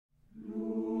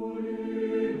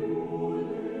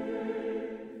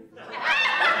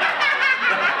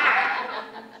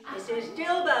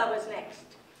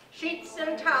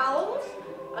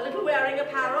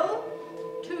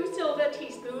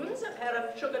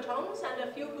batons and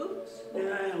a few boots.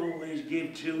 I always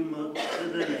give too much to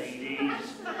the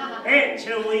ladies. It's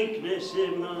a weakness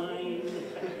of mine.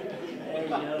 There's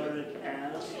your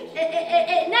account.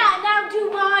 Now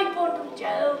do my bundle,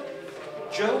 Joe.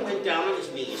 Joe went down on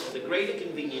his knees for the greater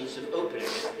convenience of opening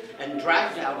it and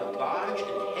dragged out a large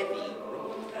and heavy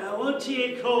rope. What do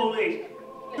you call it?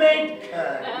 Bed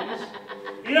curtains?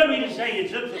 You don't mean to say you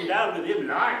took them down with him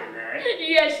lying there?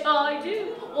 Yes, I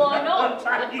do. Why not?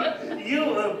 You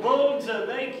were born to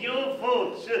make your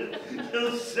fortune.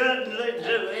 You'll certainly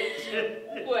do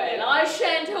it. Well, I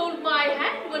shan't hold my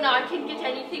hand when I can get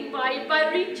anything by it by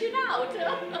reaching out.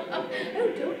 Oh,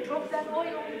 don't drop that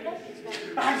oil on the blankets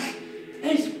now.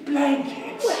 His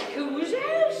blankets. Well, whose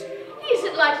else? He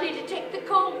isn't likely to take the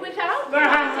cold without them.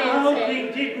 I hope he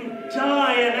didn't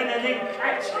die of anything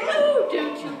catching. Oh,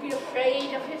 don't you be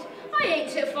afraid of it. I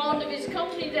ain't so fond of his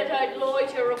company that I'd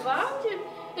loiter about him.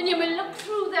 And you may look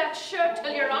through that shirt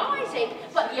till your eyes ache,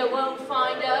 but you won't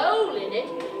find a hole in it.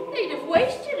 They'd have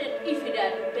wasted it if it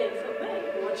hadn't been for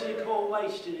me. What do you call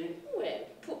wasting it? Well,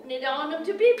 putting it on him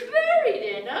to be buried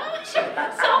in, huh?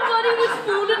 Somebody was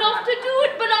fool enough to do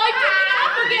it, but I took it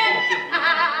up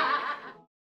again.